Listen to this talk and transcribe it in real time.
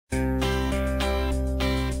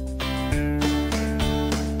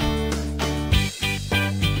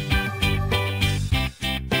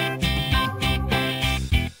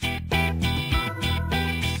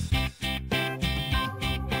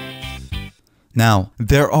Now,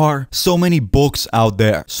 there are so many books out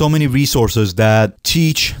there, so many resources that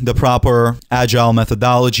teach the proper agile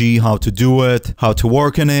methodology, how to do it, how to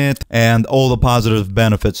work in it, and all the positive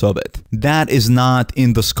benefits of it. That is not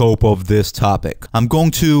in the scope of this topic. I'm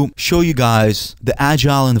going to show you guys the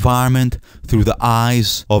agile environment through the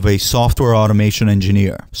eyes of a software automation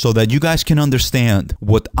engineer so that you guys can understand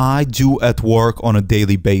what I do at work on a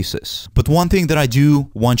daily basis. But one thing that I do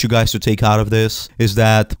want you guys to take out of this is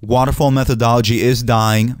that waterfall methodology is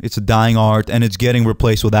dying. It's a dying art and it's getting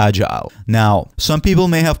replaced with agile. Now, some people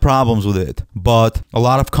may have problems with it, but a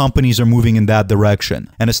lot of companies are moving in that direction.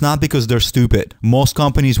 And it's not because they're stupid. Most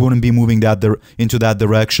companies wouldn't be moving into that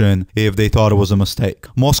direction if they thought it was a mistake.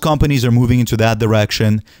 Most companies are moving into that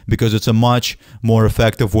direction because it's a much more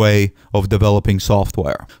effective way of developing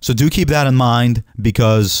software. So do keep that in mind,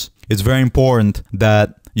 because it's very important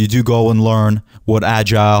that you do go and learn what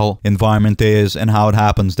agile environment is and how it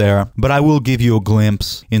happens there. But I will give you a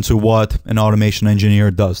glimpse into what an automation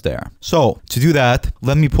engineer does there. So to do that,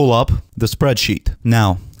 let me pull up the spreadsheet.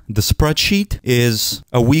 Now, the spreadsheet is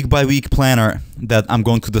a week-by-week planner that I'm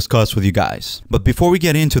going to discuss with you guys. But before we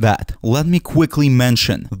get into that, let me quickly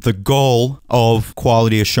mention the goal of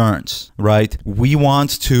quality assurance, right? We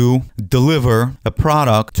want to deliver a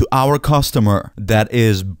product to our customer that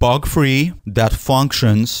is bug-free, that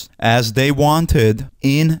functions as they wanted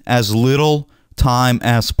in as little time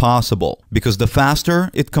as possible, because the faster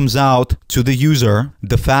it comes out to the user,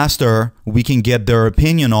 the faster we can get their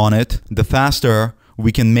opinion on it, the faster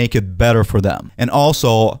we can make it better for them. And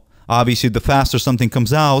also, obviously, the faster something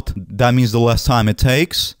comes out, that means the less time it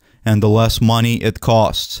takes and the less money it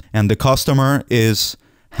costs. And the customer is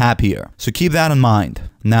happier. So keep that in mind.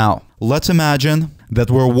 Now, let's imagine that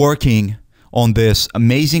we're working on this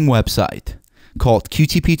amazing website called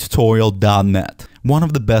qtptutorial.net. One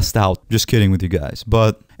of the best out. Just kidding with you guys.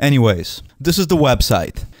 But anyways, this is the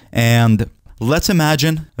website. And let's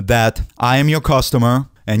imagine that I am your customer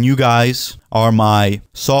and you guys are my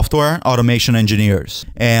software automation engineers.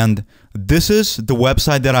 And this is the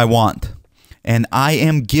website that I want. And I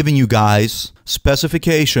am giving you guys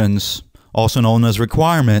specifications, also known as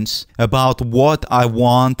requirements, about what I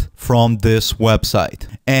want from this website.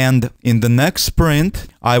 And in the next sprint,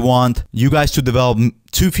 I want you guys to develop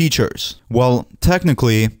 2 features. Well,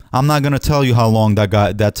 technically, I'm not going to tell you how long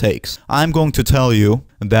that takes. I'm going to tell you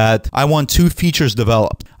that I want 2 features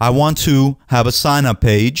developed. I want to have a sign-up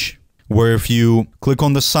page where if you click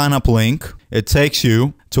on the sign-up link, it takes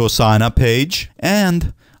you to a sign-up page.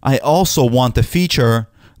 And I also want the feature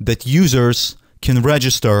that users can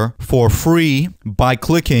register for free by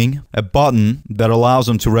clicking a button that allows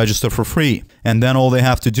them to register for free. And then all they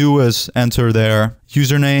have to do is enter their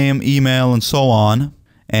username, email, and so on.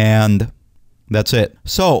 And that's it.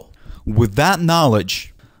 So with that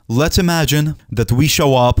knowledge, let's imagine that we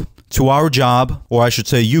show up to our job, or I should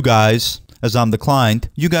say you guys, as I'm the client,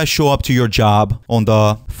 you guys show up to your job on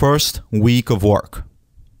the first week of work.